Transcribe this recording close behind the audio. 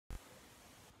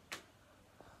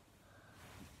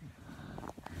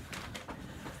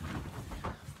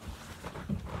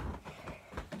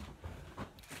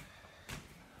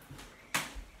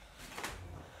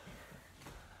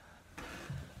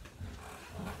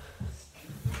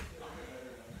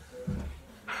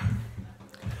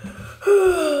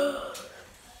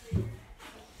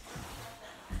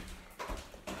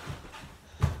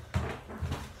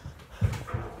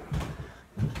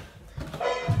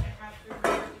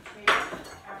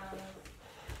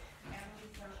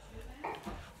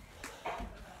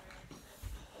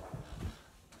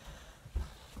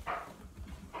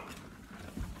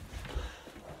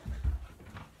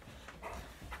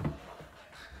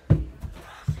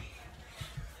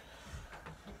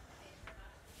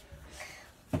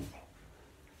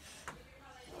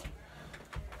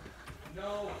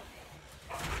No.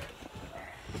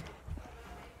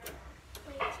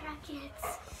 White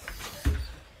jackets.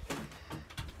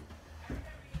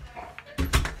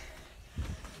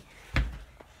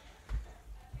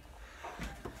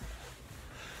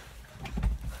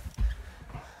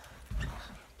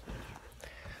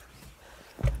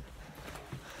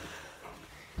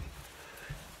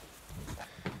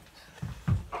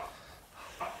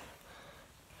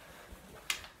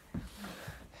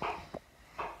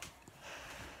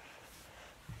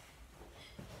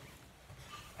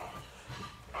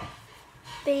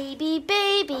 Baby,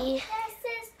 baby, Yes,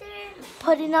 sister.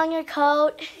 putting on your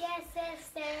coat. Yes,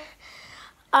 sister.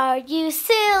 Are you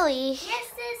silly? Yes,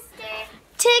 sister.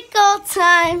 Tickle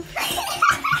time.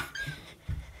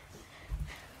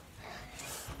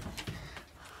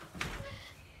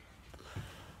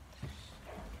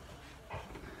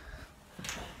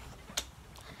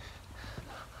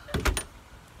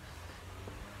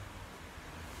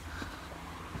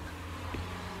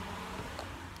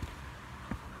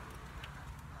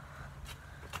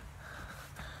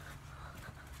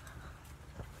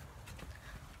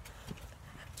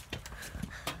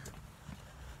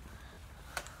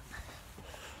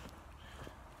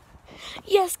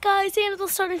 Yes, guys,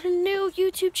 Annabelle's starting her new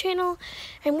YouTube channel,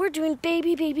 and we're doing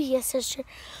Baby, Baby, Yes, Sister.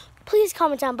 Please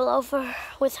comment down below for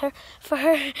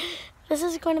her. This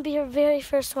is going to be her very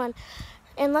first one.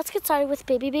 And let's get started with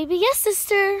Baby, Baby, Yes,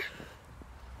 Sister.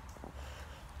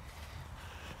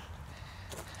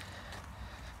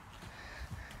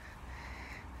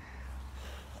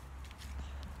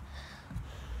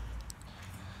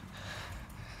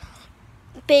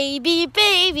 Baby,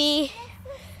 baby,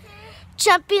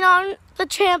 jumping on the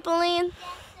trampoline,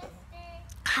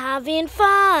 having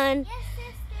fun. Yes,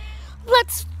 sister.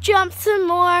 Let's jump some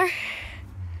more.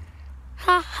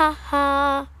 Ha ha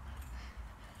ha.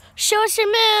 Show us your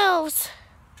moves.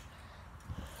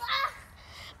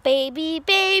 Baby,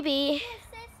 baby, Yes,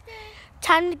 sister.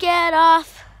 time to get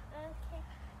off. Okay.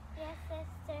 Yes,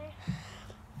 sister.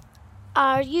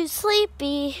 Are you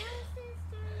sleepy? Yes,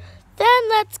 sister. Then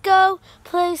let's go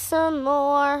play some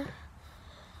more.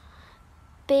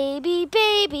 Baby,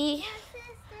 baby, Yes,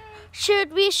 sister.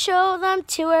 should we show them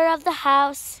tour of the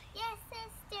house? Yes,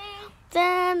 sister.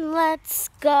 Then let's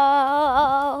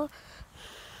go.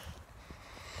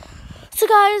 So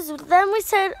guys, then we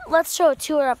said let's show a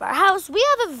tour of our house. We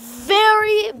have a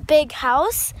very big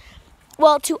house.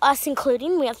 Well, to us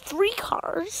including, we have 3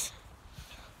 cars.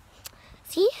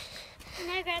 See?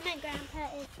 My grandma and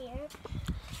grandpa is here.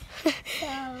 So,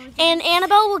 And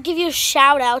Annabelle will give you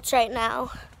shout outs right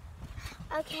now.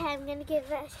 okay, I'm gonna give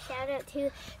a shout out to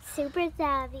Super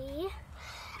Zavi,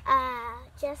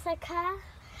 Jessica,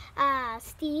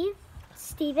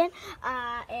 Steven,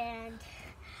 and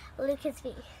Lucas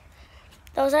V.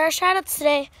 Those are our shout outs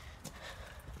today.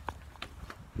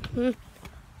 And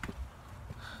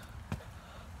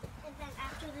then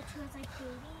after the two, it's like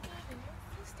baby, baby,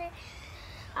 sister.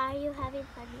 Are you having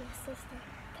fun, yes, sister?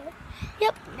 Okay.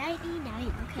 Yep.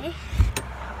 99, okay?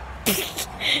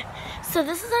 So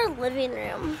this is our living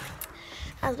room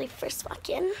as we first walk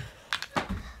in.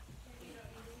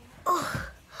 Oh.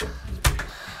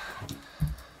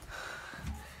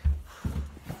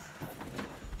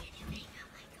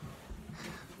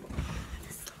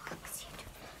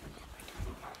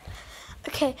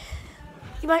 Okay,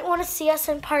 you might want to see us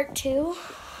in part 2.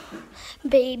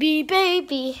 Baby,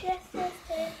 baby, Yes,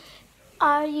 sister.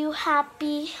 are you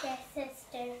happy? Yes,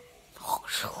 sister.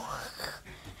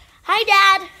 Hi,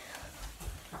 Dad.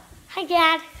 Hi,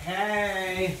 Dad.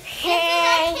 Hey.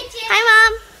 Hey. kitchen. Hi,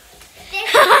 Mom. This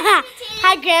is our kitchen.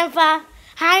 Hi, Grandpa.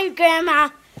 Hi, Grandma.